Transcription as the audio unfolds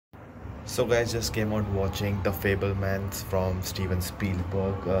So guys, just came out watching The Fabelmans from Steven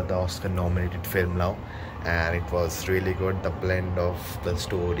Spielberg, the Oscar nominated film now, and it was really good. The blend of the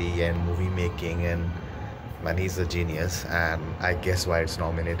story and movie making, and man, he's a genius, and I guess why it's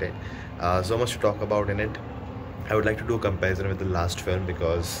nominated. So much to talk about in it. I would like to do a comparison with the last film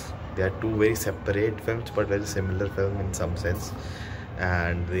because they are two very separate films but very similar film in some sense,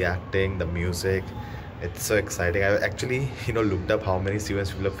 and the acting, the music, it's so exciting. I actually looked up how many Steven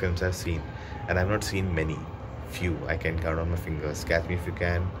Spielberg films I've seen, and I've not seen many. Few I can count on my fingers. Catch Me If You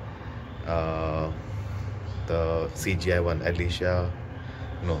Can, uh, the CGI one, Alicia,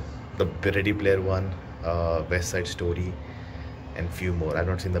 no, the Ready Player one, West Side Story, and few more. I've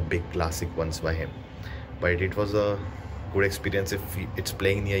not seen the big classic ones by him, but it was a good experience. If it's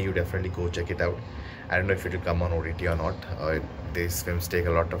playing near you, definitely go check it out. I don't know if it will come on OTT or not. These films take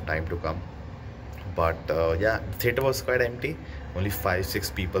a lot of time to come, but yeah, the theater was quite empty, only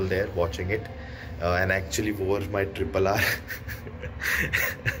 5-6 people there watching it, and I actually wore my triple R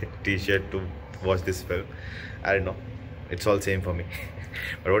t-shirt to watch this film. I don't know, it's all same for me.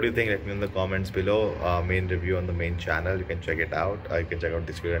 But what do you think? Let me know in the comments below. Main review on the main channel, you can check it out. You can check out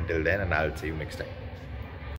this video. Until then, and I'll see you next time.